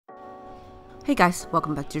Hey guys,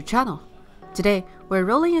 welcome back to the channel. Today, we're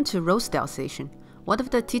rolling into Rosedale Station, one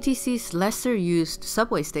of the TTC's lesser used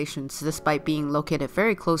subway stations despite being located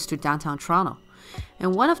very close to downtown Toronto,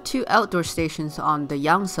 and one of two outdoor stations on the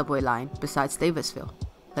Yonge subway line besides Davisville.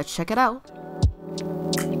 Let's check it out.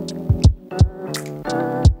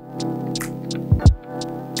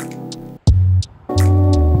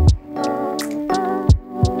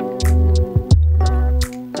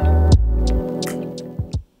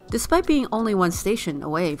 Despite being only one station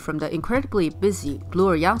away from the incredibly busy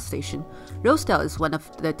Bloor-Yonge station, Rosedale is one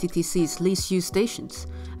of the TTC's least used stations,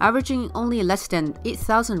 averaging only less than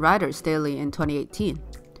 8,000 riders daily in 2018.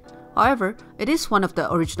 However, it is one of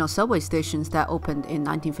the original subway stations that opened in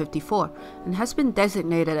 1954 and has been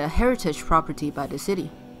designated a heritage property by the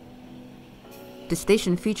city. The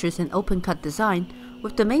station features an open-cut design,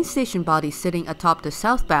 with the main station body sitting atop the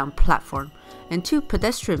southbound platform and two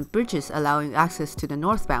pedestrian bridges allowing access to the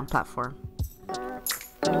northbound platform.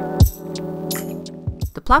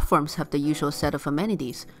 The platforms have the usual set of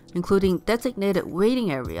amenities, including designated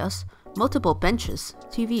waiting areas, multiple benches,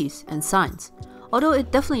 TVs, and signs, although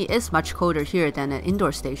it definitely is much colder here than an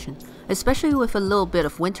indoor station, especially with a little bit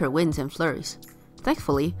of winter winds and flurries.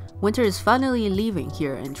 Thankfully, winter is finally leaving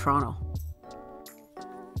here in Toronto.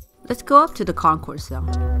 Let's go up to the concourse now.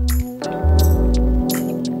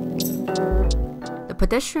 The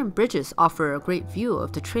pedestrian bridges offer a great view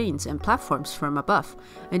of the trains and platforms from above,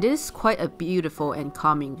 and it is quite a beautiful and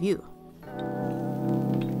calming view.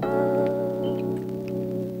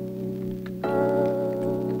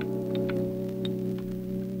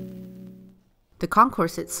 The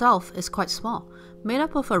concourse itself is quite small, made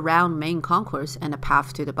up of a round main concourse and a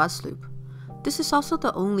path to the bus loop. This is also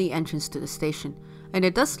the only entrance to the station, and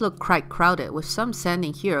it does look quite crowded with some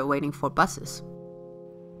standing here waiting for buses.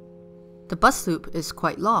 The bus loop is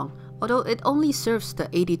quite long, although it only serves the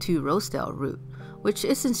 82 Rosedale route, which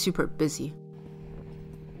isn't super busy.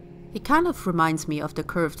 It kind of reminds me of the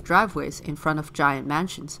curved driveways in front of giant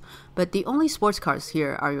mansions, but the only sports cars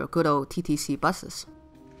here are your good old TTC buses.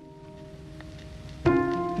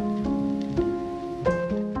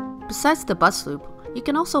 Besides the bus loop, you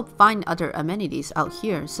can also find other amenities out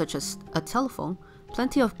here such as a telephone,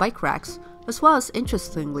 plenty of bike racks, as well as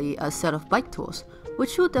interestingly a set of bike tools,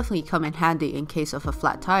 which will definitely come in handy in case of a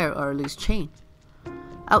flat tire or a loose chain.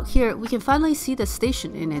 Out here, we can finally see the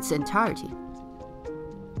station in its entirety.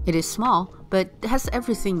 It is small, but it has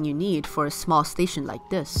everything you need for a small station like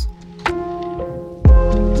this.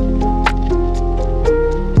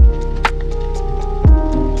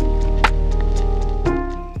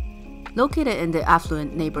 Located in the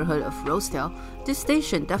affluent neighborhood of Rosedale, this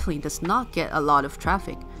station definitely does not get a lot of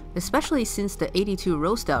traffic, especially since the 82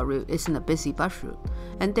 Rosedale route isn't a busy bus route,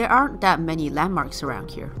 and there aren't that many landmarks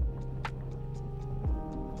around here.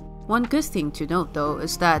 One good thing to note though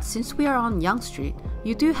is that since we are on Yonge Street,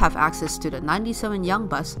 you do have access to the 97 Yonge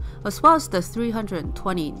bus as well as the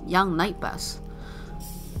 320 Yonge night bus.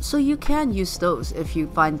 So you can use those if you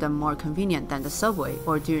find them more convenient than the subway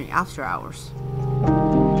or during after hours.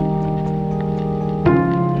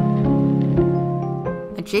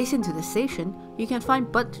 Adjacent to the station, you can find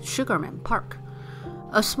Bud Sugarman Park.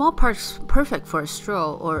 A small park perfect for a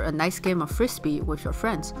stroll or a nice game of frisbee with your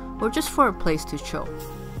friends, or just for a place to chill.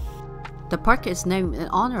 The park is named in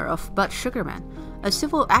honor of Bud Sugarman, a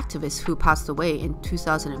civil activist who passed away in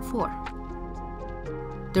 2004.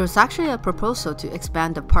 There was actually a proposal to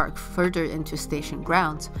expand the park further into station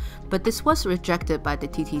grounds, but this was rejected by the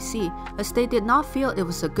TTC as they did not feel it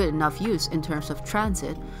was a good enough use in terms of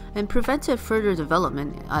transit and prevented further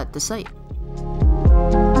development at the site.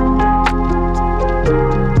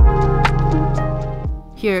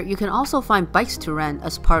 Here, you can also find bikes to rent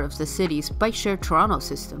as part of the city's Bike Share Toronto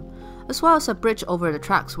system, as well as a bridge over the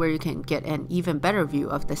tracks where you can get an even better view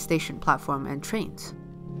of the station platform and trains.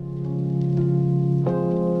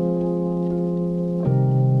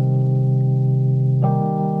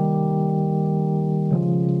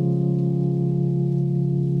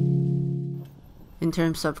 In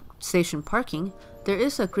terms of station parking, there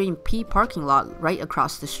is a green P parking lot right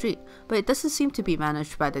across the street, but it doesn't seem to be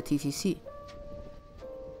managed by the TTC.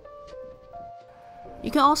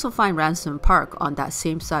 You can also find Ransom Park on that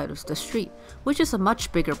same side of the street, which is a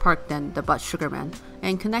much bigger park than the Bud Sugarman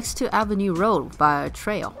and connects to Avenue Road via a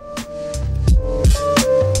trail.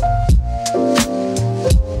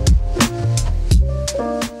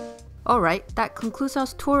 Alright, that concludes our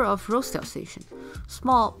tour of Rosedale Station.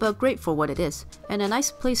 Small, but great for what it is, and a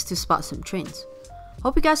nice place to spot some trains.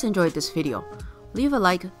 Hope you guys enjoyed this video. Leave a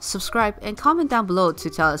like, subscribe, and comment down below to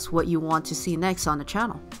tell us what you want to see next on the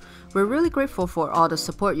channel. We're really grateful for all the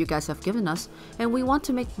support you guys have given us, and we want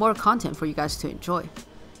to make more content for you guys to enjoy.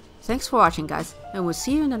 Thanks for watching, guys, and we'll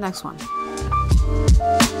see you in the next one.